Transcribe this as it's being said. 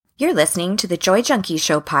You're listening to the Joy Junkie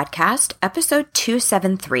Show podcast, episode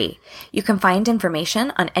 273. You can find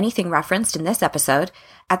information on anything referenced in this episode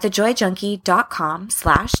at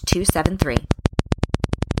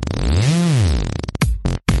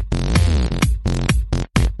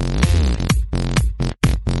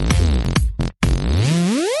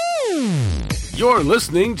You're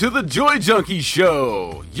listening to the Joy Junkie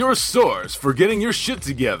Show, your source for getting your shit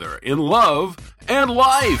together in love and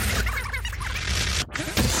life.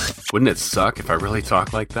 Wouldn't it suck if I really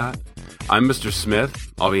talked like that? I'm Mr.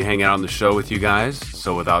 Smith. I'll be hanging out on the show with you guys.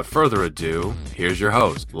 So without further ado, here's your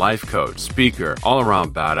host, life coach, speaker,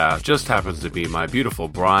 all-around badass, just happens to be my beautiful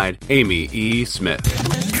bride, Amy E. Smith.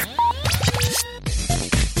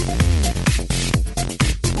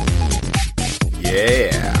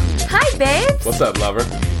 Yeah. Hi, babes. What's up, lover?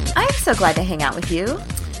 I'm so glad to hang out with you.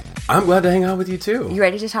 I'm glad to hang out with you, too. You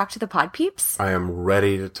ready to talk to the pod peeps? I am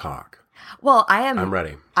ready to talk. Well, I am. I'm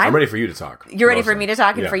ready. I'm ready for you to talk. You're ready for me to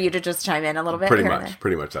talk and for you to just chime in a little bit?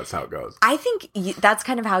 Pretty much that's how it goes. I think that's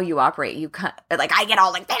kind of how you operate. You like, I get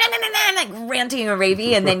all like ranting and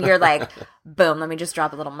ravey, and then you're like, boom, let me just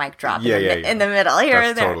drop a little mic drop in the middle here.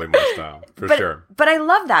 That's totally my style, for sure. But I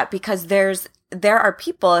love that because there are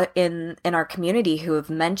people in our community who have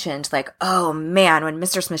mentioned like, oh man, when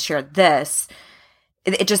Mr. Smith shared this,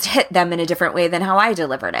 it just hit them in a different way than how I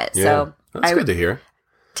delivered it. Yeah, so that's good to hear.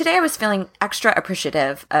 Today I was feeling extra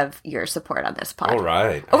appreciative of your support on this pod. All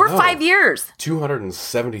right. Over 5 years.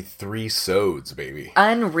 273 sods, baby.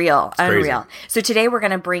 Unreal. Crazy. So today we're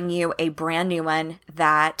going to bring you a brand new one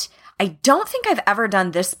that I don't think I've ever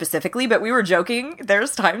done this specifically, but we were joking.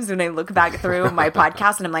 There's times when I look back through my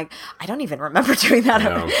podcast and I'm like, I don't even remember doing that.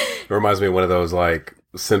 No. It reminds me of one of those like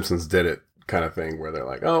Simpsons did it kind of thing where they're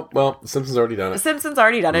like, oh, well, the Simpsons already done it. Simpsons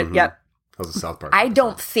already done it. Mm-hmm. Yep. That was a South Park. I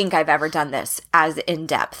don't think I've ever done this as in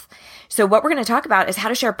depth. So what we're going to talk about is how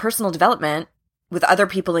to share personal development with other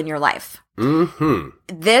people in your life. Mm-hmm.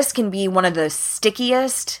 This can be one of the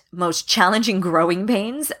stickiest, most challenging growing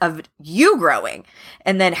pains of you growing.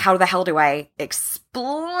 And then how the hell do I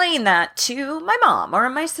explain that to my mom or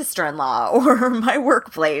my sister-in-law or my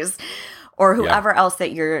workplace or whoever else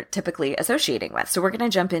that you're typically associating with? So we're going to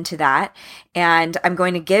jump into that. And I'm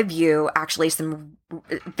going to give you actually some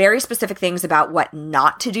very specific things about what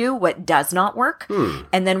not to do, what does not work.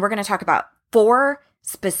 And then we're going to talk about 4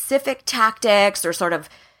 specific tactics or sort of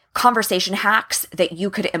conversation hacks that you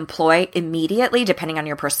could employ immediately, depending on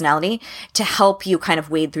your personality, to help you kind of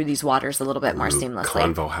wade through these waters a little bit more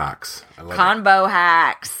seamlessly. Convo hacks. I love Convo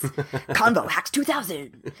hacks. Convo hacks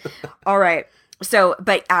 2000. All right. So,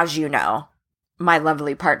 but as you know, my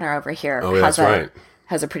lovely partner over here has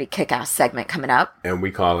a pretty kick-ass segment coming up. And we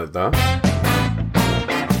call it the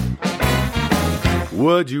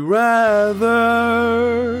Would You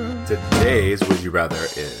Rather. Today's Would You Rather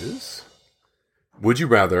is, would you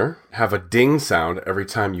rather have a ding sound every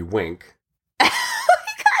time you wink? Oh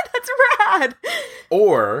my God, that's rad.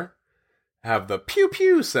 Or have the pew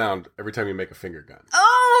pew sound every time you make a finger gun?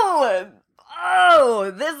 Oh,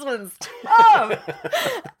 this one's tough.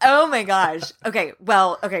 Oh my gosh. Okay.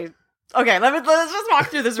 Let's just walk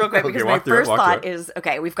through this real quick because my first thought is,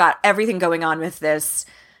 okay, we've got everything going on with this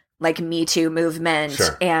like Me Too movement.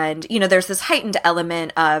 Sure. And, there's this heightened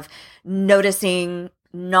element of noticing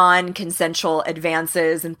non-consensual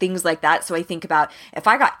advances and things like that. So I think about if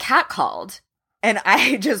I got catcalled and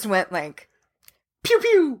I just went like, pew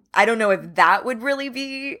pew, I don't know if that would really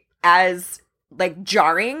be as like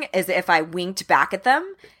jarring as if I winked back at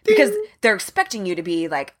them. Ding. Because they're expecting you to be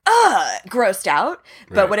like, grossed out.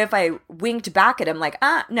 But what if I winked back at them like,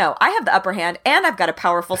 no, I have the upper hand and I've got a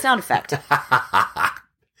powerful sound effect.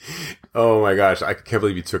 Oh my gosh, I can't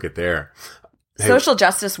believe you took it there. Hey, social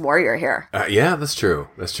justice warrior here. Yeah, that's true.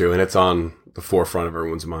 That's true. And it's on the forefront of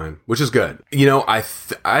everyone's mind, which is good. I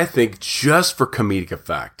think just for comedic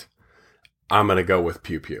effect, I'm going to go with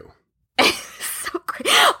pew pew. So great.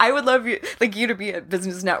 I would love you to be at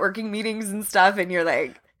business networking meetings and stuff. And you're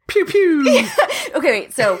like, pew pew. Okay,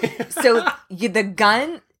 wait. So the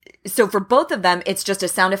gun. So for both of them, it's just a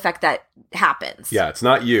sound effect that happens. Yeah, it's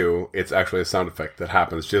not you. It's actually a sound effect that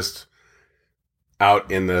happens just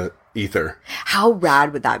out in the ether. How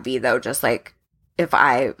rad would that be, though? Just like if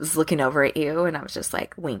I was looking over at you and I was just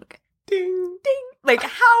like, wink, ding, ding. Like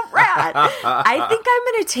how rad! I think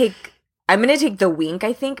I'm gonna take the wink.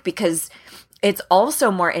 I think because it's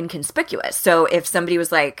also more inconspicuous. So if somebody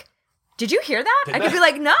was like, did you hear that? I could be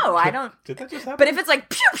like, no, I don't. Did that just happen? But if it's like,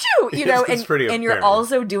 pew, pew, and you're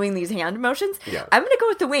also doing these hand motions, I'm going to go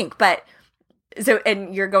with the wink. But,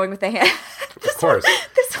 and you're going with the hand. Of course.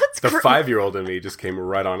 This one's the 5-year-old in me just came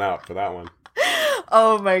right on out for that one.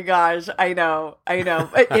 Oh my gosh. I know.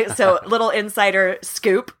 So little insider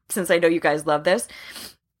scoop, since I know you guys love this.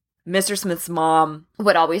 Mr. Smith's mom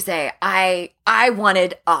would always say, I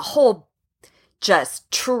wanted a whole just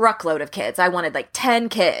truckload of kids. I wanted like 10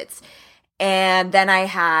 kids. And then I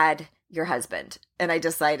had your husband. And I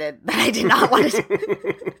decided that I did not want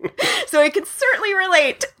to. So I can certainly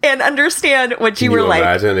relate and understand what you were like.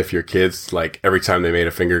 Imagine if your kids, like, every time they made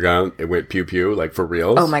a finger gun, it went pew pew, like for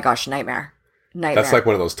reals. Oh my gosh, nightmare. That's like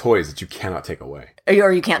one of those toys that you cannot take away.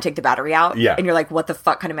 Or you can't take the battery out. Yeah. And you're like, what the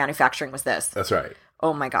fuck kind of manufacturing was this? That's right.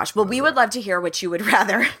 Oh my gosh. Well, we would love to hear what you would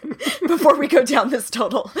rather before we go down this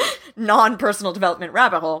total non-personal development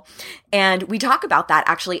rabbit hole. And we talk about that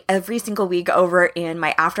actually every single week over in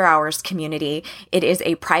my After Hours community. It is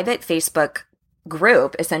a private Facebook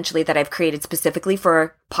group essentially that I've created specifically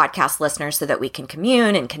for podcast listeners so that we can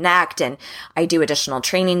commune and connect. And I do additional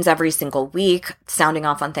trainings every single week, sounding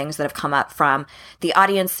off on things that have come up from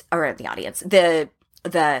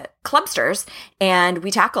the clubsters, and we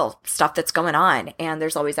tackle stuff that's going on. And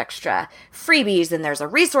there's always extra freebies, and there's a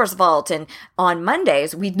resource vault. And on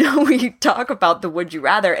Mondays, we talk about the would you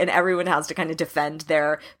rather, and everyone has to kind of defend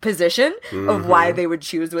their position of why they would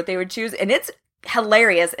choose what they would choose. And it's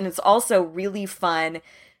hilarious, and it's also really fun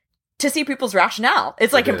to see people's rationale.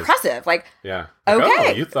 It's like impressive. Like, yeah,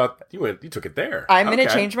 okay, you took it there. I'm going to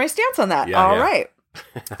change my stance on that. Yeah, All right.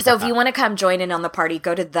 So if you want to come join in on the party,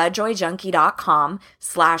 go to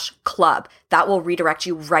thejoyjunkie.com/club. That will redirect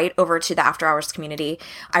you right over to the After Hours community.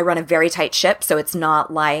 I run a very tight ship, so it's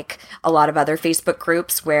not like a lot of other Facebook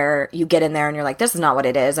groups where you get in there and you're like, this is not what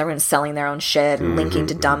it is. Everyone's selling their own shit and linking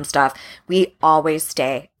to dumb stuff. We always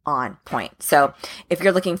stay on point. So if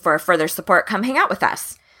you're looking for further support, come hang out with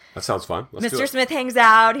us. That sounds fun. Mr. Smith hangs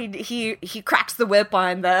out. He cracks the whip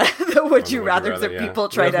on the would you rather that people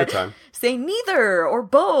try to say neither or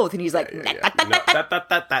both, and he's like,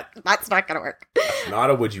 that's not gonna work. Not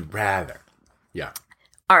a would you rather. Yeah.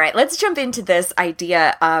 All right, let's jump into this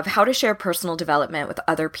idea of how to share personal development with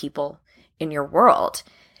other people in your world.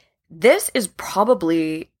 This is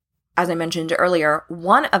probably, as I mentioned earlier,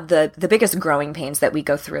 one of the biggest growing pains that we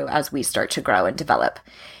go through as we start to grow and develop.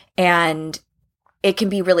 And it can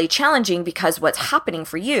be really challenging because what's happening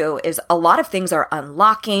for you is a lot of things are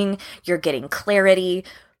unlocking, you're getting clarity.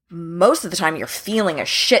 Most of the time you're feeling a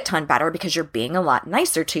shit ton better because you're being a lot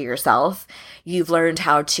nicer to yourself. You've learned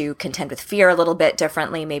how to contend with fear a little bit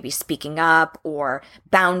differently, maybe speaking up or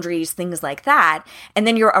boundaries, things like that. And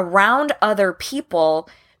then you're around other people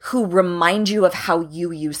who remind you of how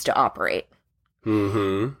you used to operate.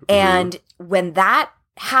 And when that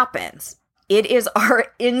happens, it is our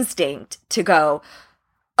instinct to go,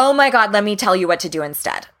 oh my God, let me tell you what to do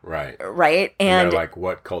instead. Right. Right. And like,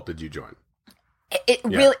 what cult did you join?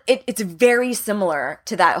 Really, it's very similar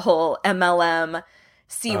to that whole MLM,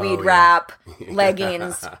 seaweed wrap,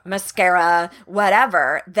 leggings, mascara,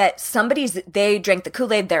 whatever, that they drank the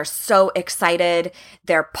Kool-Aid, they're so excited,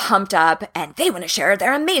 they're pumped up, and they want to share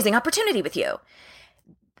their amazing opportunity with you.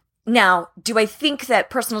 Now, do I think that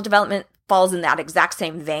personal development falls in that exact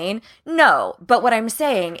same vein? No. But what I'm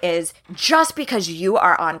saying is just because you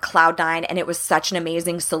are on cloud nine and it was such an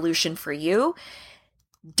amazing solution for you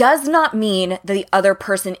does not mean that the other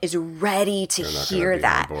person is ready to hear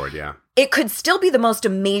that. On board, yeah. It could still be the most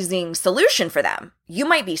amazing solution for them. You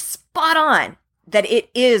might be spot on that it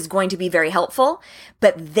is going to be very helpful,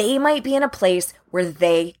 but they might be in a place where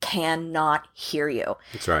they cannot hear you.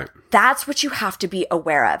 That's right. That's what you have to be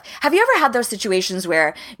aware of. Have you ever had those situations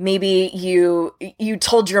where maybe you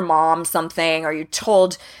told your mom something, or you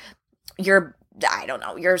told your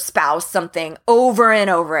spouse something over and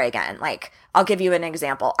over again? Like, I'll give you an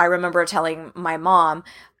example. I remember telling my mom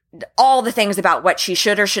all the things about what she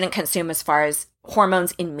should or shouldn't consume as far as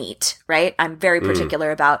hormones in meat, right? I'm very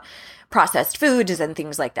particular about processed foods and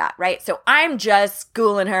things like that, right? So I'm just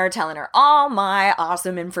schooling her, telling her all my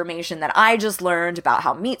awesome information that I just learned about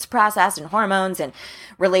how meat's processed and hormones and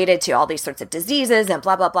related to all these sorts of diseases and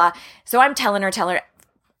blah, blah, blah. So I'm telling her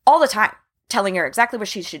all the time, telling her exactly what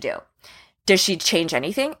she should do. Does she change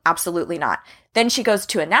anything? Absolutely not. Then she goes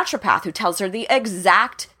to a naturopath who tells her the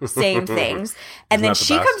exact same things. And then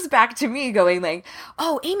she comes back to me going like,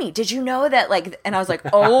 oh, Amy, did you know that like, and I was like,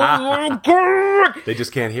 oh my God. They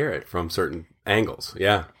just can't hear it from certain angles.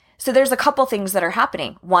 Yeah. So there's a couple things that are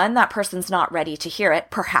happening. One, that person's not ready to hear it,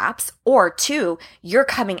 perhaps. Or two, you're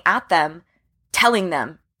coming at them, telling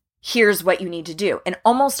them, here's what you need to do. And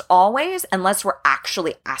almost always, unless we're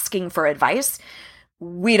actually asking for advice,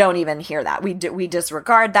 we don't even hear that. We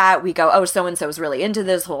disregard that. We go, oh, so-and-so is really into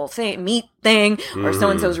this whole meat thing, or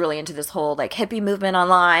so-and-so is really into this whole like hippie movement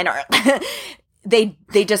online, or they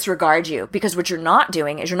disregard you, because what you're not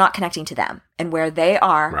doing is you're not connecting to them and where they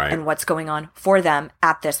are and what's going on for them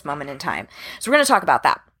at this moment in time. So we're going to talk about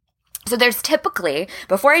that. So there's typically,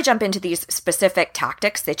 before I jump into these specific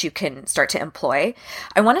tactics that you can start to employ,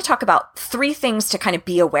 I want to talk about 3 things to kind of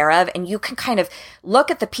be aware of. And you can kind of look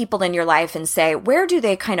at the people in your life and say, where do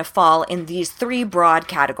they kind of fall in these 3 broad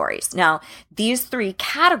categories? Now, these 3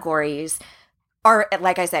 categories are,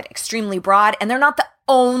 like I said, extremely broad, and they're not the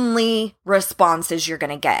only responses you're going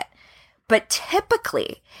to get. But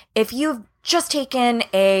typically, if you've just taken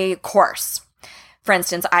a course, for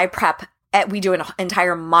instance, we do an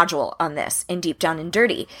entire module on this in Deep Down and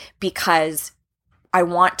Dirty, because I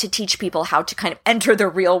want to teach people how to kind of enter the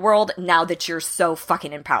real world now that you're so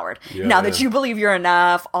fucking empowered. Now that you believe you're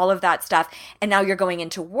enough, all of that stuff. And now you're going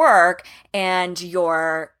into work and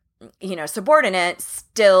your, subordinate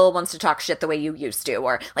still wants to talk shit the way you used to.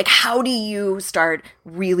 Or like, how do you start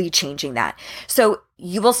really changing that? So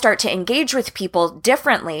you will start to engage with people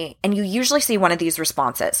differently. And you usually see one of these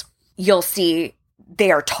responses. You'll see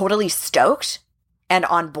they are totally stoked and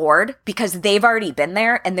on board because they've already been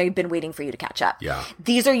there and they've been waiting for you to catch up. Yeah.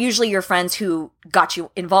 These are usually your friends who got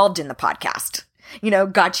you involved in the podcast,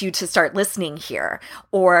 got you to start listening here,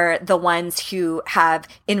 or the ones who have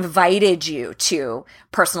invited you to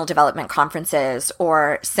personal development conferences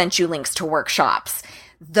or sent you links to workshops.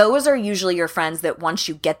 Those are usually your friends that once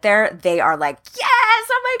you get there, they are like, yes,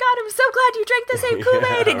 oh my God, I'm so glad you drank the same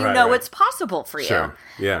Kool-Aid, and you know it's possible for you. Sure.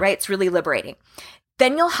 Yeah. Right? It's really liberating.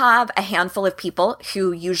 Then you'll have a handful of people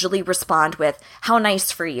who usually respond with, how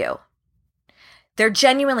nice for you. They're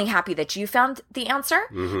genuinely happy that you found the answer,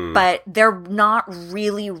 but they're not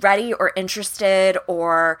really ready or interested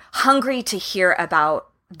or hungry to hear about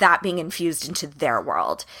that being infused into their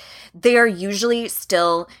world. They are usually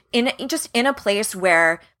still in a place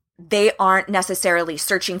where they aren't necessarily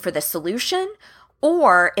searching for the solution,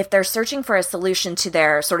 or if they're searching for a solution to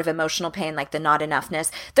their sort of emotional pain, like the not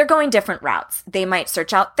enoughness, they're going different routes. They might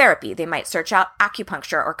search out therapy. They might search out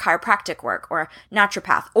acupuncture or chiropractic work or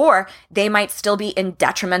naturopath, or they might still be in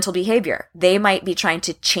detrimental behavior. They might be trying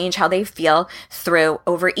to change how they feel through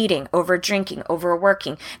overeating, overdrinking,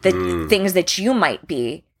 overworking, the things that you might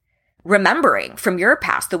be remembering from your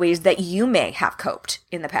past, the ways that you may have coped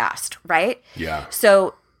in the past, right? Yeah.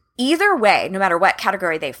 So either way, no matter what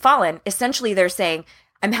category they fall in, essentially they're saying,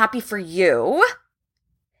 I'm happy for you.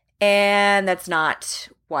 And that's not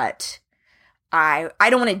what I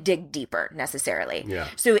don't want to dig deeper necessarily. Yeah.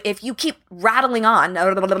 So if you keep rattling on,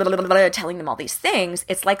 telling them all these things,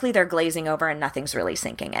 it's likely they're glazing over and nothing's really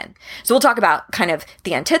sinking in. So we'll talk about kind of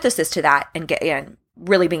the antithesis to that and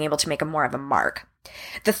really being able to make more of a mark.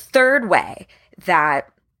 The third way that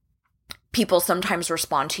people sometimes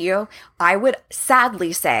respond to you, I would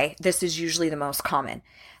sadly say this is usually the most common.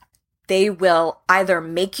 They will either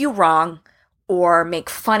make you wrong or make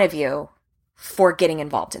fun of you for getting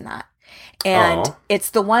involved in that. And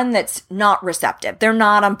it's the one that's not receptive. They're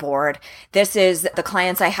not on board. This is the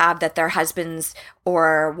clients I have that their husbands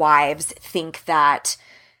or wives think that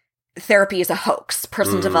therapy is a hoax.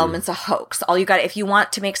 Personal development's a hoax. All you got, if you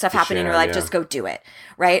want to make stuff happen in your life, just go do it.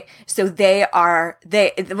 Right? So they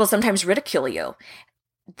will sometimes ridicule you.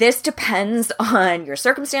 This depends on your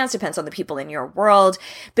circumstance, depends on the people in your world,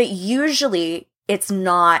 but usually it's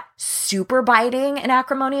not super biting and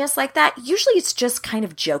acrimonious like that. Usually it's just kind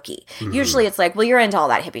of jokey. Usually it's like, well, you're into all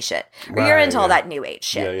that hippie shit, or you're into all that new age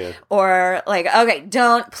shit, or like, okay,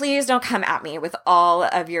 please don't come at me with all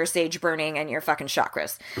of your sage burning and your fucking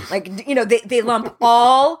chakras. Like, they lump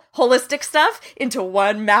all holistic stuff into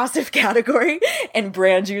one massive category and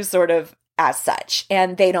brand you sort of as such.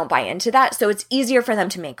 And they don't buy into that. So it's easier for them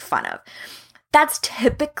to make fun of. That's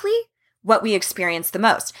typically what we experience the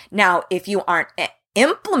most. Now, if you aren't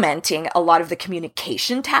implementing a lot of the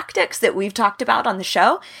communication tactics that we've talked about on the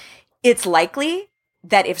show, it's likely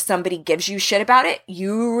that if somebody gives you shit about it,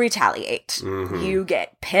 you retaliate. You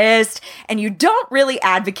get pissed, and you don't really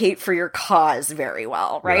advocate for your cause very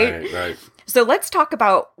well, right? Right. So let's talk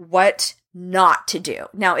about what not to do.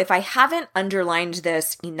 Now, if I haven't underlined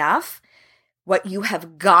this enough, what you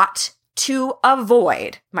have got to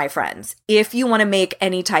avoid, my friends, if you want to make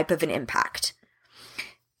any type of an impact,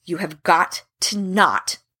 you have got to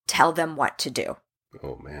not tell them what to do.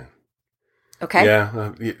 Oh, man. Okay?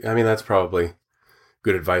 Yeah. I mean, that's probably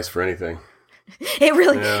good advice for anything.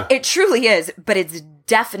 It truly is, but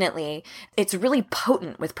it's really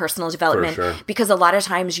potent with personal development because a lot of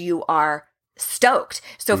times you are stoked.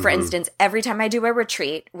 So for instance, every time I do a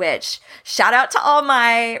retreat, which shout out to all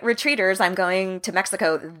my retreaters, I'm going to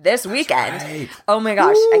Mexico this weekend. Right. Oh my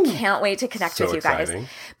gosh, Woo! I can't wait to connect So with you exciting. guys.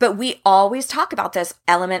 But we always talk about this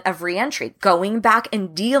element of reentry, going back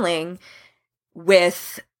and dealing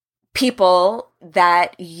with people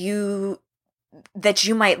that you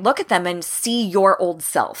might look at them and see your old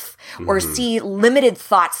self or see limited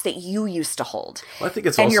thoughts that you used to hold. Well, I think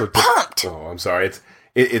it's and also you're pumped. Oh, I'm sorry.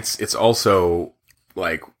 It's also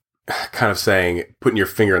like kind of saying, putting your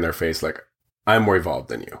finger in their face, like, I'm more evolved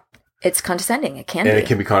than you. It's condescending. It can And be. it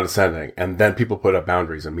can be condescending. And then people put up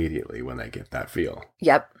boundaries immediately when they get that feel.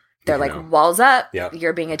 Yep. They're You like, know. walls up. Yep.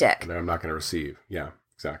 You're being a dick. And I'm not going to receive. Yeah,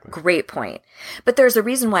 exactly. Great point. But there's a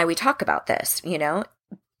reason why we talk about this,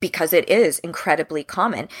 because it is incredibly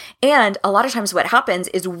common. And a lot of times what happens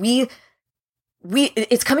is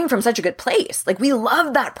it's coming from such a good place. Like, we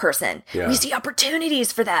love that person. Yeah. We see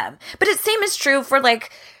opportunities for them. But the same is true for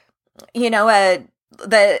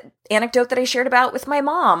the anecdote that I shared about with my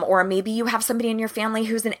mom, or maybe you have somebody in your family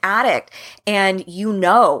who's an addict, and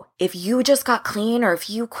if you just got clean, or if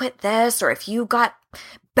you quit this, or if you got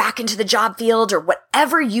back into the job field, or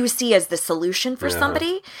whatever you see as the solution for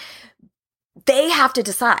somebody, they have to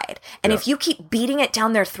decide. And if you keep beating it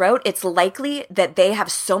down their throat, it's likely that they have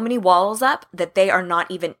so many walls up that they are not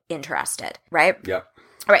even interested, right? Yep.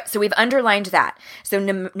 All right, so we've underlined that. So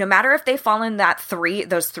no matter if they fall in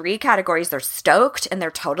those three categories, they're stoked and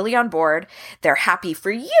they're totally on board. They're happy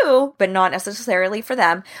for you, but not necessarily for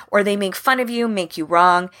them. Or they make fun of you, make you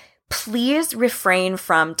wrong. Please refrain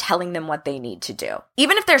from telling them what they need to do.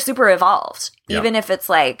 Even if they're super evolved. Yep. Even if it's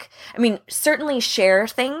certainly share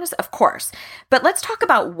things, of course. But let's talk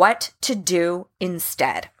about what to do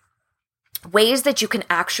instead. Ways that you can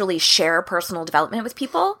actually share personal development with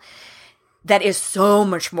people that is so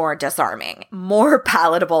much more disarming, more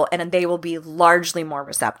palatable, and they will be largely more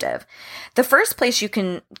receptive. The first place you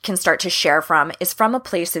can start to share from is from a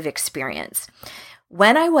place of experience.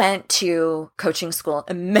 When I went to coaching school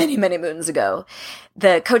many, many moons ago,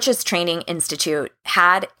 the Coaches Training Institute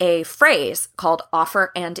had a phrase called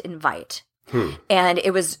offer and invite. And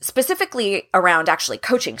it was specifically around actually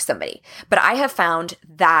coaching somebody. But I have found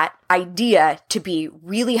that idea to be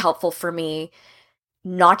really helpful for me,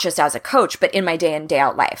 not just as a coach, but in my day in, day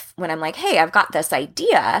out life. When I'm like, hey, I've got this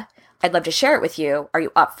idea. I'd love to share it with you. Are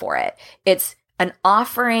you up for it? It's an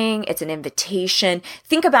offering. It's an invitation.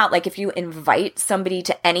 Think about if you invite somebody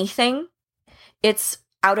to anything, it's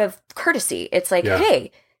out of courtesy. It's like,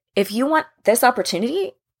 hey, if you want this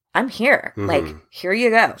opportunity, I'm here. Here you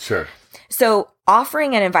go. Sure. So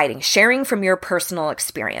offering and inviting, sharing from your personal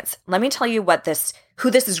experience. Let me tell you who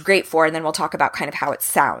this is great for, and then we'll talk about kind of how it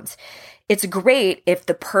sounds. It's great if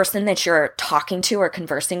the person that you're talking to or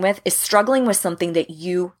conversing with is struggling with something that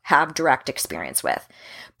you have direct experience with.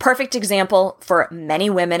 Perfect example for many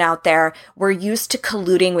women out there. We're used to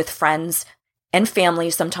colluding with friends and family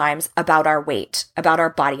sometimes about our weight, about our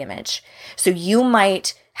body image. So you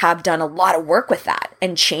might have done a lot of work with that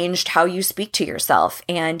and changed how you speak to yourself,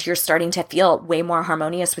 and you're starting to feel way more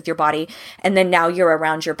harmonious with your body. And then now you're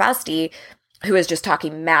around your bestie who is just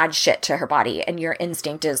talking mad shit to her body, and your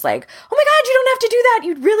instinct is like, oh my God, you don't have to do that.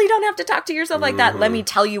 You really don't have to talk to yourself like that. Let me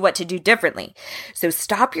tell you what to do differently. So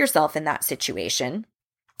stop yourself in that situation.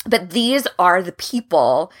 But these are the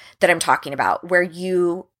people that I'm talking about, where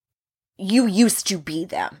you used to be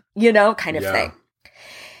them, kind of thing.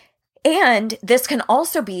 And this can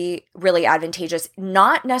also be really advantageous,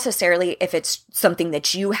 not necessarily if it's something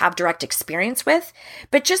that you have direct experience with,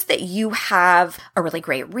 but just that you have a really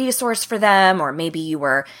great resource for them, or maybe you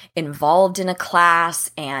were involved in a class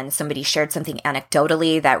and somebody shared something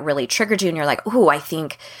anecdotally that really triggered you, and you're like, ooh, I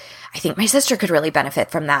think my sister could really benefit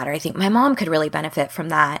from that, or I think my mom could really benefit from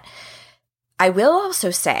that. I will also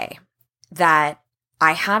say that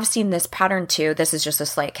I have seen this pattern too. This is just a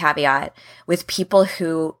slight caveat with people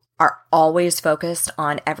who are always focused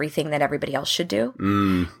on everything that everybody else should do.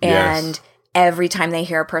 And every time they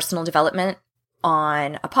hear personal development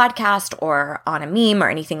on a podcast or on a meme or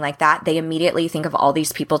anything like that, they immediately think of all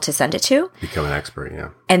these people to send it to. Become an expert, yeah.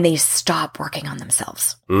 And they stop working on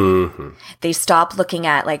themselves. They stop looking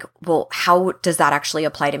at well, how does that actually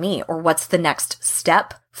apply to me? Or what's the next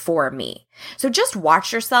step for me? So just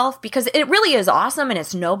watch yourself, because it really is awesome and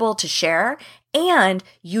it's noble to share, and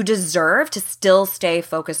you deserve to still stay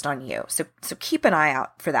focused on you. So keep an eye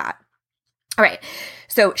out for that. All right.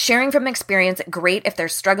 So sharing from experience, great if they're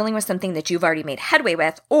struggling with something that you've already made headway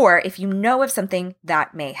with, or if you know of something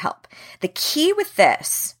that may help. The key with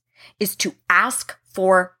this is to ask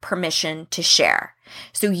for permission to share.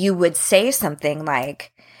 So you would say something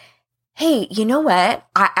like, hey, you know what?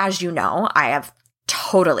 As you know, I have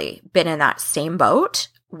totally been in that same boat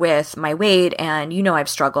with my weight, and I've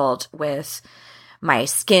struggled with my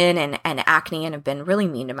skin and acne and have been really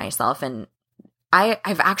mean to myself. And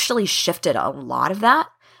I've actually shifted a lot of that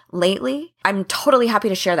lately. I'm totally happy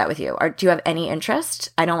to share that with you. Or do you have any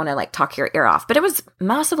interest? I don't want to like talk your ear off, but it was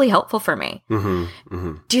massively helpful for me.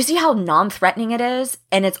 Do you see how non-threatening it is?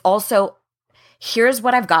 And it's also, here's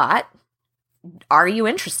what I've got. Are you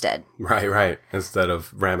interested? Right. Instead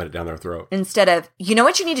of ramming it down their throat. Instead of, you know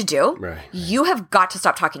what you need to do? Right. You have got to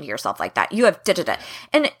stop talking to yourself like that. You have da-da-da.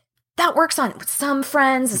 And that works on with some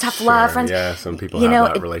friends, tough love friends. Yeah, some people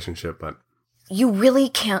have that relationship, but you really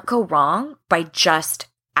can't go wrong by just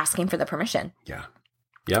asking for the permission. Yeah.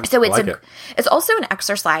 So it's also an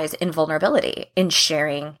exercise in vulnerability, in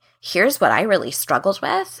sharing, here's what I really struggled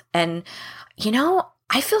with. And,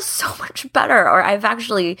 I feel so much better. Or I've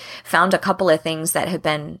actually found a couple of things that have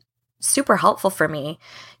been super helpful for me.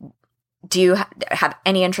 Do you have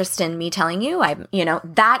any interest in me telling you?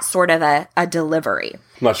 That's sort of a delivery.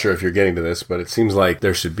 I'm not sure if you're getting to this, but it seems like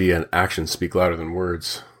there should be an actions speak louder than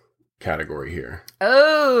words category here.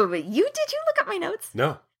 Oh, but did you look up my notes?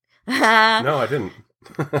 No. No, I didn't.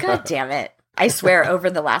 God damn it. I swear over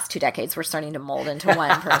the last 2 decades, we're starting to mold into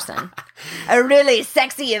one person. A really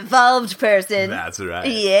sexy, evolved person. That's right.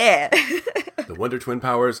 Yeah. The Wonder Twin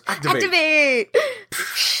powers activate.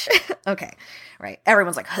 Okay. Right.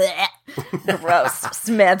 Everyone's like, gross.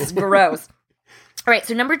 Smith's gross. All right.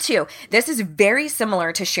 So number 2, this is very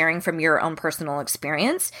similar to sharing from your own personal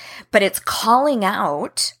experience, but it's calling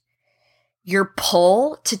out your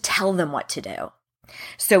pull to tell them what to do.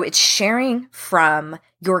 So it's sharing from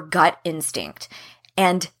your gut instinct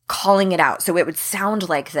and calling it out. So it would sound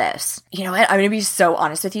like this. You know what? I'm going to be so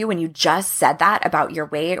honest with you. When you just said that about your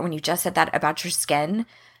weight, or when you just said that about your skin,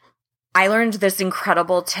 I learned this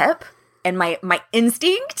incredible tip, and my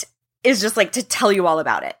instinct is just like to tell you all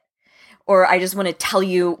about it. Or I just want to tell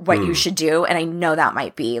you what you should do. And I know that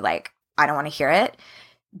might be like, I don't want to hear it.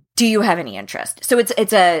 Do you have any interest? So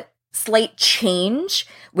it's a slight change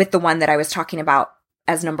with the one that I was talking about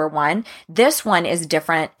as number 1. This one is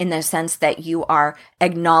different in the sense that you are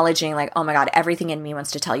acknowledging like, oh my God, everything in me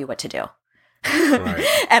wants to tell you what to do. Right.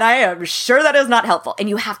 And I am sure that is not helpful. And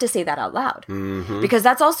you have to say that out loud because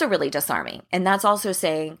that's also really disarming. And that's also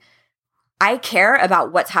saying, I care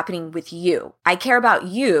about what's happening with you. I care about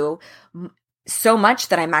you so much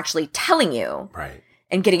that I'm actually telling you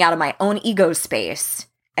and getting out of my own ego space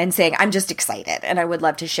and saying, I'm just excited and I would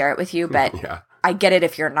love to share it with you, but I get it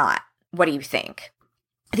if you're not. What do you think?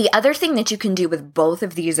 The other thing that you can do with both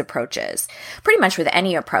of these approaches, pretty much with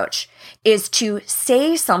any approach, is to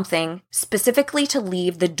say something specifically to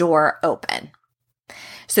leave the door open.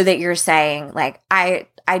 So that you're saying, like, I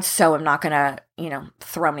so am not going to,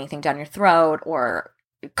 throw anything down your throat or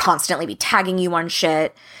constantly be tagging you on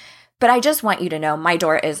shit. But I just want you to know my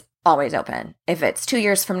door is always open. If it's 2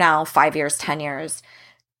 years from now, 5 years, 10 years,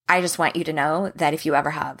 I just want you to know that if you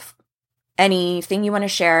ever have anything you want to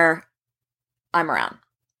share, I'm around.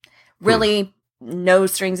 Really, no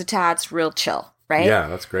strings attached, real chill, right? Yeah,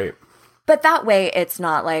 that's great. But that way, it's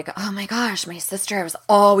not like, oh my gosh, my sister was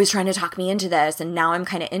always trying to talk me into this, and now I'm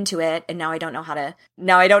kind of into it, and now I don't know how to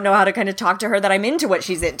kind of talk to her that I'm into what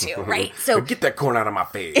she's into, right? So get that corn out of my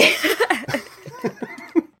face. Get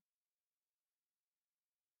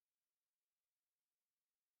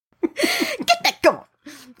that going.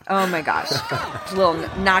 Oh my gosh. A little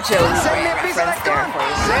nacho reference there for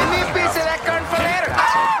you. Send me a piece of that corn for later.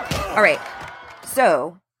 All right.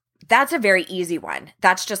 So that's a very easy one.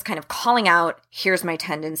 That's just kind of calling out, here's my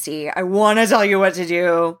tendency. I want to tell you what to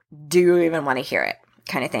do. Do you even want to hear it?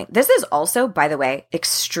 Kind of thing. This is also, by the way,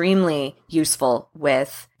 extremely useful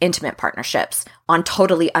with intimate partnerships on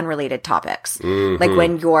totally unrelated topics. Like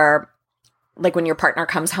when your partner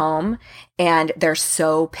comes home and they're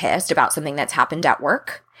so pissed about something that's happened at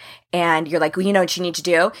work. And you're like, well, you know what you need to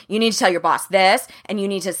do? You need to tell your boss this, and you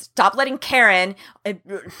need to stop letting Karen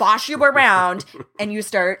boss you around. And you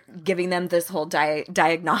start giving them this whole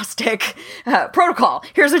diagnostic protocol.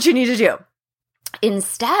 Here's what you need to do.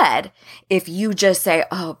 Instead, if you just say,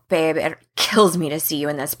 oh, babe, it kills me to see you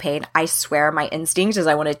in this pain. I swear my instinct is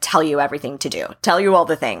I want to tell you everything to do. Tell you all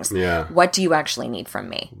the things. Yeah. What do you actually need from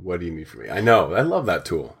me? What do you need from me? I know. I love that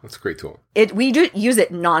tool. That's a great tool. We do use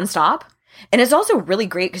it nonstop. And it's also really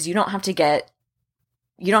great because you don't have to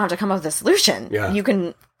come up with a solution. Yeah. You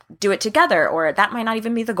can do it together, or that might not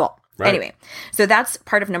even be the goal. Right. Anyway, so that's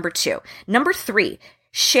part of number 2. Number 3,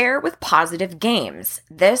 share with positive games.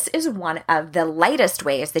 This is one of the lightest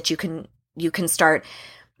ways that you can start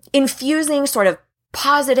infusing sort of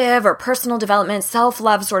positive or personal development,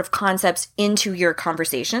 self-love sort of concepts into your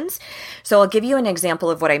conversations. So I'll give you an example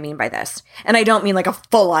of what I mean by this. And I don't mean like a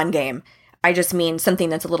full-on game. I just mean something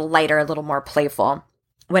that's a little lighter, a little more playful.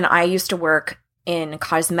 When I used to work in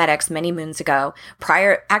cosmetics many moons ago,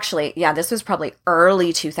 this was probably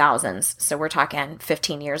early 2000s. So we're talking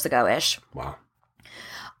 15 years ago-ish. Wow.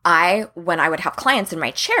 When I would have clients in my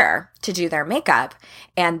chair to do their makeup,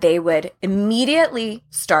 and they would immediately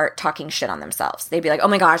start talking shit on themselves. They'd be like, oh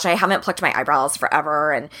my gosh, I haven't plucked my eyebrows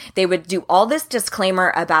forever. And they would do all this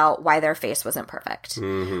disclaimer about why their face wasn't perfect,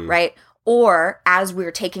 right? Or as we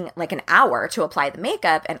were taking like an hour to apply the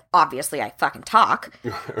makeup, and obviously I fucking talk,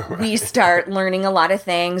 right. We start learning a lot of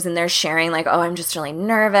things, and they're sharing like, oh, I'm just really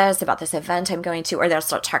nervous about this event I'm going to, or they'll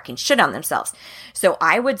start talking shit on themselves. So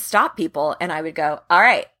I would stop people and I would go, all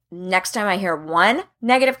right, next time I hear one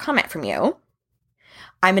negative comment from you,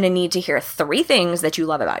 I'm going to need to hear 3 things that you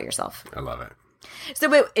love about yourself. I love it.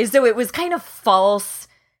 So it was kind of false,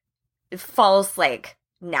 like,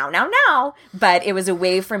 now, but it was a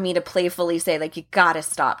way for me to playfully say, like, you gotta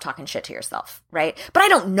stop talking shit to yourself, right? But I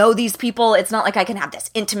don't know these people. It's not like I can have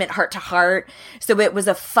this intimate heart-to-heart. So it was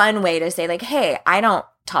a fun way to say, like, hey, I don't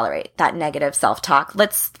tolerate that negative self-talk.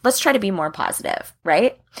 Let's try to be more positive,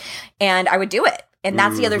 right? And I would do it. And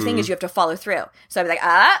that's the other thing, is you have to follow through. So I'd be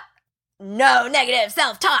like, no negative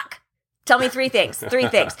self-talk. Tell me 3 things.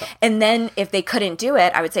 And then if they couldn't do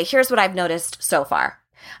it, I would say, here's what I've noticed so far.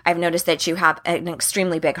 I've noticed that you have an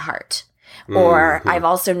extremely big heart. Or I've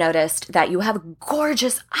also noticed that you have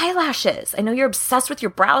gorgeous eyelashes. I know you're obsessed with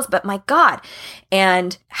your brows, but my God.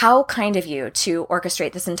 And how kind of you to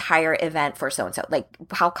orchestrate this entire event for so-and-so. Like,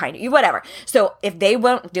 how kind of you, whatever. So if they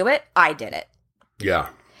won't do it, I did it. Yeah.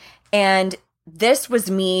 And this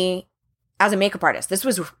was me as a makeup artist. This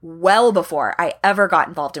was well before I ever got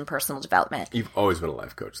involved in personal development. You've always been a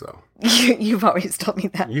life coach, though. You've always told me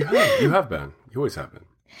that. You have been. You always have been.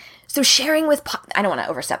 So sharing with, I don't want to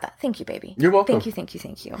overstep that. Thank you, baby. You're welcome. Thank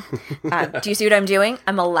you. Do you see what I'm doing?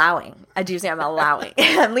 I'm allowing. I'm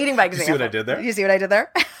leading by example. You see what I did there? You see what I did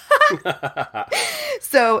there?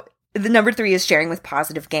 So the number 3 is sharing with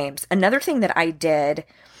positive games. Another thing that I did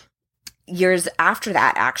years after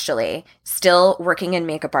that, actually, still working in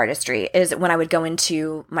makeup artistry, is when I would go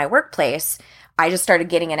into my workplace, I just started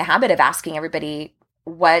getting in a habit of asking everybody,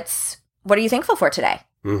 what are you thankful for today?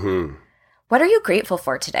 Mm-hmm. What are you grateful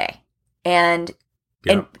for today? And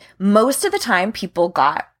most of the time, people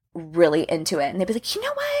got really into it. And they'd be like, you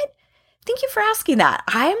know what? Thank you for asking that.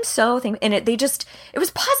 I'm so thankful. And it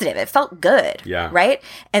was positive. It felt good. Yeah. Right?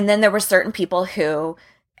 And then there were certain people who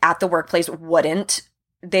at the workplace wouldn't.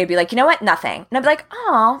 They'd be like, you know what? Nothing. And I'd be like,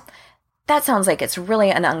 oh, that sounds like it's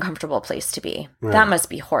really an uncomfortable place to be. Right. That must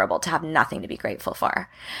be horrible to have nothing to be grateful for.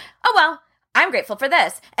 Oh, well. I'm grateful for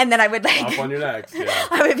this. And then I would off on your next. Yeah.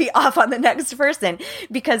 I would be off on the next person,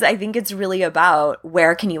 because I think it's really about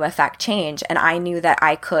where can you affect change. And I knew that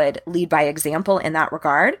I could lead by example in that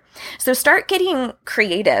regard. So start getting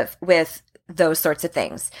creative with those sorts of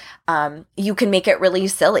things. You can make it really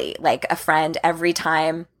silly. Like a friend, every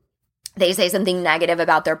time they say something negative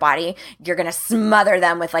about their body, you're going to smother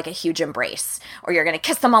them with like a huge embrace, or you're going to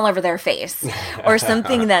kiss them all over their face, or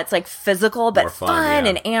something that's like physical but fun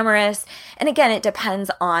and amorous. And again, it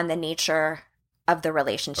depends on the nature of the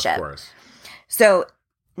relationship. Of course. So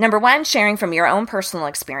number 1, sharing from your own personal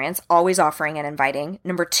experience, always offering and inviting.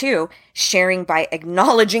 Number 2, sharing by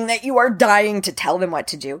acknowledging that you are dying to tell them what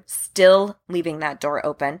to do, still leaving that door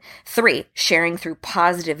open. 3, sharing through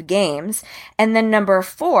positive games. And then number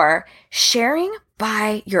 4, sharing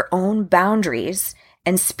by your own boundaries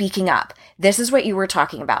and speaking up. This is what you were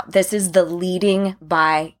talking about. This is the leading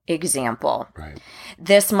by example. Right.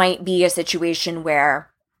 This might be a situation where,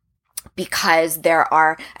 because there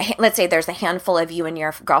are, let's say there's a handful of you and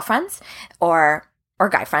your girlfriends or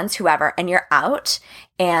guy friends, whoever, and you're out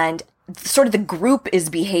and sort of the group is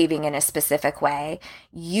behaving in a specific way,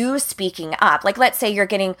 you speaking up, like let's say you're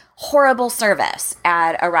getting horrible service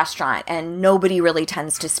at a restaurant and nobody really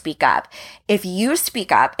tends to speak up. If you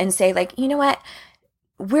speak up and say like, you know what,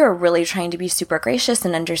 we're really trying to be super gracious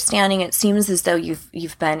and understanding. It seems as though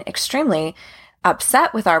you've been extremely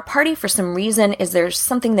upset with our party for some reason. Is there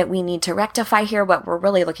something that we need to rectify here? What we're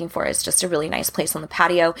really looking for is just a really nice place on the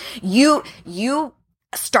patio. You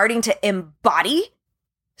starting to embody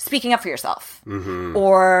speaking up for yourself,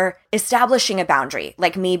 or establishing a boundary.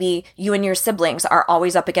 Like maybe you and your siblings are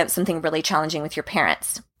always up against something really challenging with your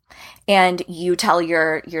parents. And you tell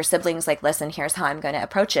your siblings like, listen, here's how I'm going to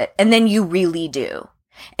approach it. And then you really do.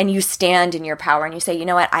 And you stand in your power and you say, you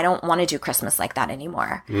know what? I don't want to do Christmas like that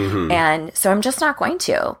anymore. And so I'm just not going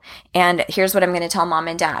to. And here's what I'm going to tell mom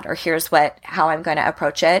and dad, or here's how I'm going to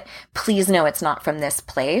approach it. Please know it's not from this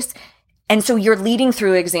place. And so you're leading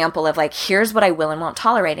through example of like, here's what I will and won't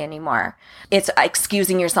tolerate anymore. It's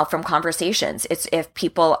excusing yourself from conversations. It's if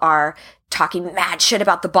people are talking mad shit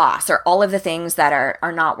about the boss or all of the things that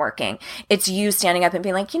are not working. It's you standing up and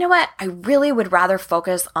being like, you know what? I really would rather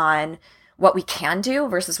focus on what we can do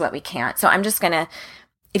versus what we can't. So I'm just going to,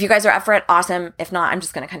 if you guys are up for it, awesome. If not, I'm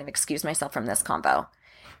just going to kind of excuse myself from this combo.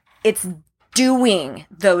 It's doing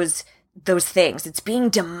those things. It's being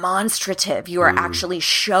demonstrative. You are actually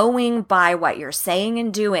showing by what you're saying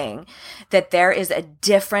and doing that there is a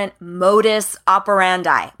different modus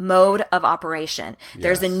operandi, mode of operation. Yes.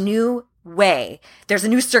 There's a new way. There's a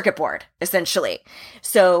new circuit board, essentially.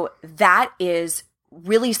 So that is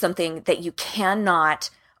really something that you cannot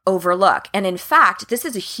overlook. And in fact, this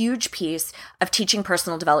is a huge piece of teaching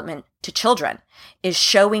personal development to children, is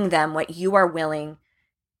showing them what you are willing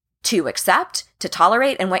to accept, to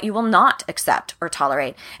tolerate, and what you will not accept or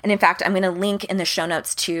tolerate. And in fact, I'm going to link in the show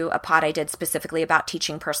notes to a pod I did specifically about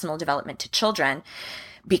teaching personal development to children,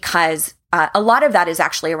 because a lot of that is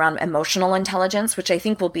actually around emotional intelligence, which I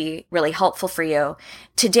think will be really helpful for you.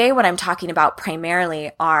 Today, what I'm talking about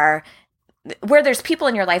primarily are where there's people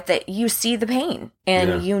in your life that you see the pain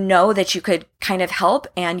and you know that you could kind of help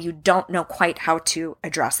and you don't know quite how to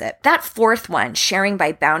address it. That fourth one, sharing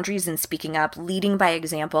by boundaries and speaking up, leading by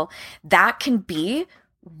example, that can be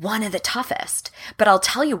one of the toughest. But I'll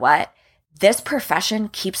tell you what, this profession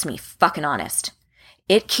keeps me fucking honest.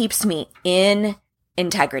 It keeps me in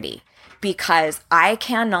integrity. Because I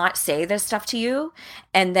cannot say this stuff to you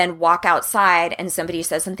and then walk outside and somebody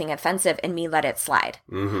says something offensive and me let it slide.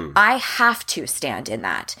 I have to stand in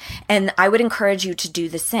that. And I would encourage you to do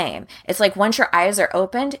the same. It's like once your eyes are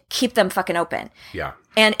opened, keep them fucking open. Yeah.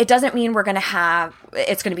 And it doesn't mean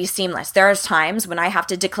it's going to be seamless. There are times when I have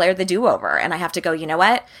to declare the do-over and I have to go, you know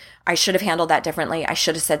what? I should have handled that differently. I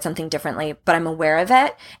should have said something differently, but I'm aware of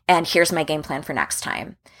it. And here's my game plan for next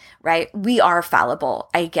time, right? We are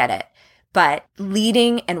fallible. I get it. But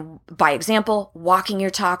leading and by example, walking your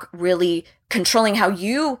talk, really controlling how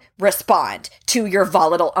you respond to your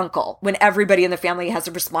volatile uncle when everybody in the family has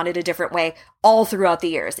responded a different way all throughout the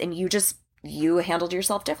years. And you handled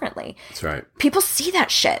yourself differently. That's right. People see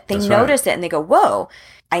that shit. They notice it and they go, whoa,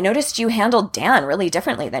 I noticed you handled Dan really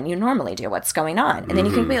differently than you normally do. What's going on? And then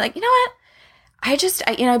you can be like, you know what?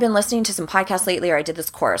 I've been listening to some podcasts lately, or I did this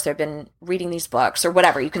course, or I've been reading these books or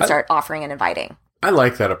whatever. You can start offering and inviting. I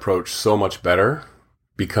like that approach so much better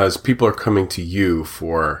because people are coming to you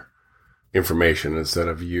for information instead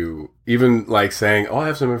of you even like saying, oh, I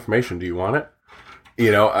have some information. Do you want it?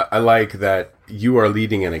 You know, I like that you are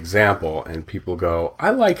leading an example and people go,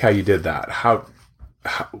 I like how you did that. How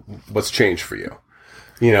what's changed for you?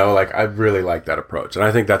 You know, like I really like that approach. And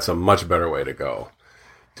I think that's a much better way to go,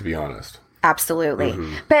 to be honest. Absolutely.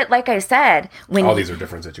 But like I said, all these are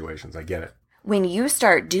different situations. I get it. When you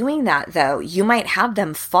start doing that, though, you might have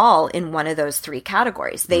them fall in one of those three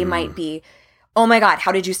categories. They might be, oh my God,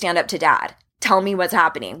 how did you stand up to dad? Tell me what's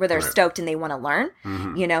happening, where they're stoked and they want to learn.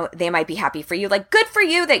 You know, they might be happy for you. Like, good for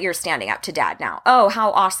you that you're standing up to dad now. Oh,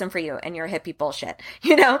 how awesome for you. And your hippie bullshit.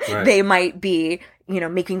 You know, they might be, you know,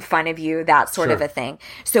 making fun of you, that sort of a thing.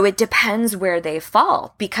 So it depends where they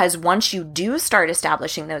fall, because once you do start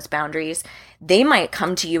establishing those boundaries, they might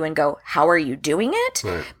come to you and go, how are you doing it?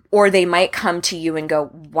 Or they might come to you and go,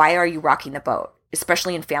 why are you rocking the boat?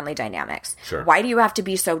 Especially in family dynamics. Why do you have to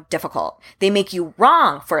be so difficult? They make you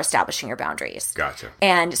wrong for establishing your boundaries. Gotcha.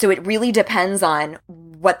 And so it really depends on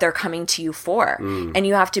what they're coming to you for. And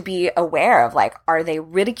you have to be aware of, like, are they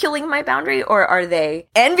ridiculing my boundary or are they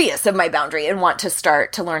envious of my boundary and want to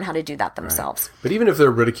start to learn how to do that themselves? But even if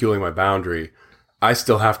they're ridiculing my boundary, I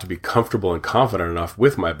still have to be comfortable and confident enough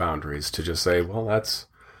with my boundaries to just say, well, that's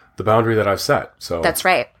the boundary that I've set. So that's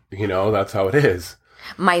right. You know, that's how it is.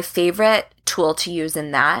 My favorite tool to use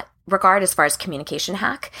in that regard, as far as communication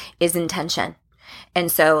hack, is intention.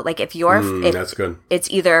 And so, like, if that's good. It's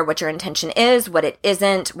either what your intention is, what it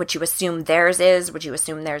isn't, what you assume theirs is, what you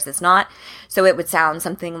assume theirs is not. So it would sound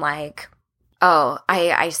something like, oh,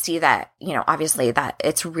 I see that, you know, obviously that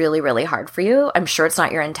it's really, really hard for you. I'm sure it's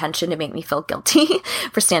not your intention to make me feel guilty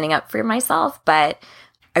for standing up for myself, but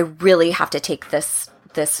I really have to take this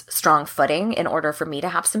strong footing in order for me to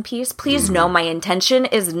have some peace. Please know my intention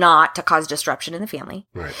is not to cause disruption in the family.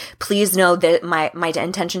 Please know that my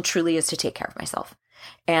intention truly is to take care of myself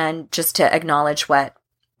and just to acknowledge what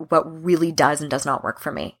what really does and does not work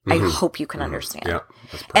for me. I hope you can understand. Yeah,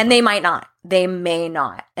 and they might not. They may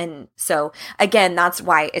not. And so, again, that's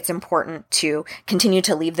why it's important to continue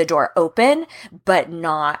to leave the door open, but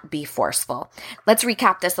not be forceful. Let's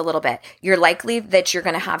recap this a little bit. You're likely that you're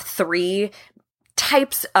going to have 3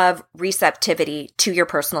 types of receptivity to your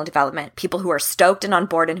personal development. People who are stoked and on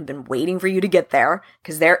board and have been waiting for you to get there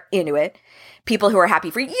because they're into it. People who are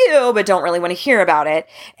happy for you but don't really want to hear about it.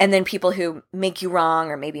 And then people who make you wrong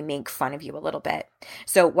or maybe make fun of you a little bit.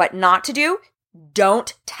 So what not to do,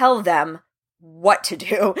 don't tell them what to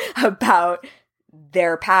do about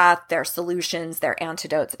their path, their solutions, their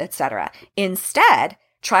antidotes, etc. Instead,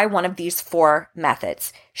 try one of these 4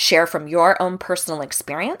 methods. Share from your own personal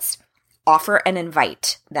experience. Offer and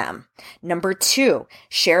invite them. Number 2,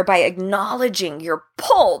 share by acknowledging your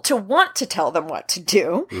pull to want to tell them what to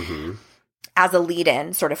do. As a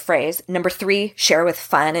lead-in sort of phrase. Number 3, share with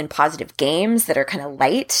fun and positive games that are kind of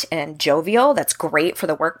light and jovial. That's great for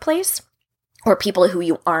the workplace or people who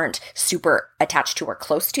you aren't super attached to or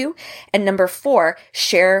close to. And number 4,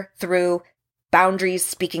 share through boundaries,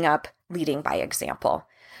 speaking up, leading by example.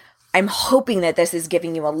 I'm hoping that this is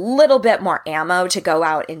giving you a little bit more ammo to go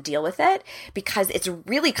out and deal with it because it's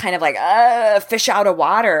really kind of like fish out of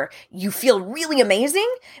water. You feel really amazing,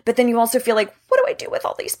 but then you also feel like, what do I do with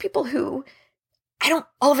all these people who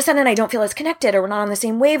all of a sudden I don't feel as connected or we're not on the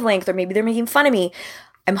same wavelength or maybe they're making fun of me.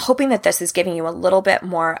 I'm hoping that this is giving you a little bit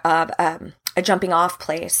more of a jumping off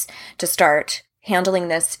place to start handling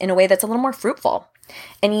this in a way that's a little more fruitful.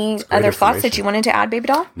 Any other thoughts that you wanted to add, baby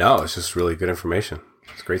doll? No, it's just really good information.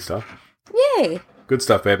 It's great stuff. Yay. Good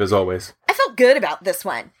stuff, babe, as always. I felt good about this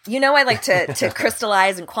one. You know, I like to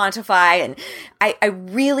crystallize and quantify. And I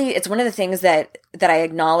really, it's one of the things that I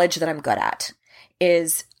acknowledge that I'm good at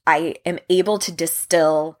is I am able to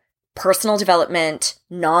distill personal development,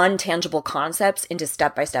 non-tangible concepts into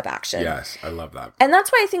step-by-step action. Yes, I love that. And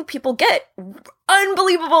that's why I think people get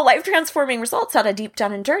unbelievable life-transforming results out of Deep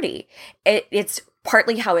Down and Dirty. It's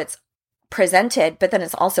partly how it's presented, but then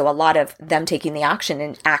it's also a lot of them taking the action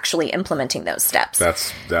and actually implementing those steps.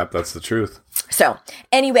 That's the truth. So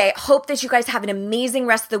anyway, hope that you guys have an amazing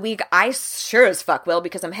rest of the week. I sure as fuck will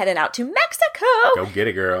because I'm heading out to Mexico. Go get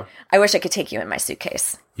it, girl. I wish I could take you in my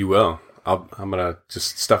suitcase. You will. I'm going to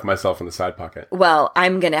just stuff myself in the side pocket. Well,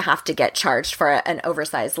 I'm going to have to get charged for an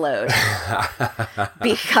oversized load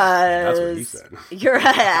because That's what he said. You're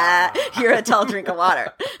a tall drink of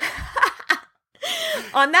water.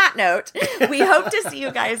 On that note, we hope to see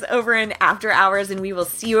you guys over in After Hours, and we will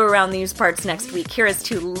see you around these parts next week. Here is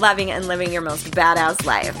to loving and living your most badass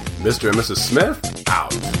life. Mr. and Mrs. Smith,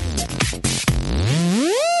 out.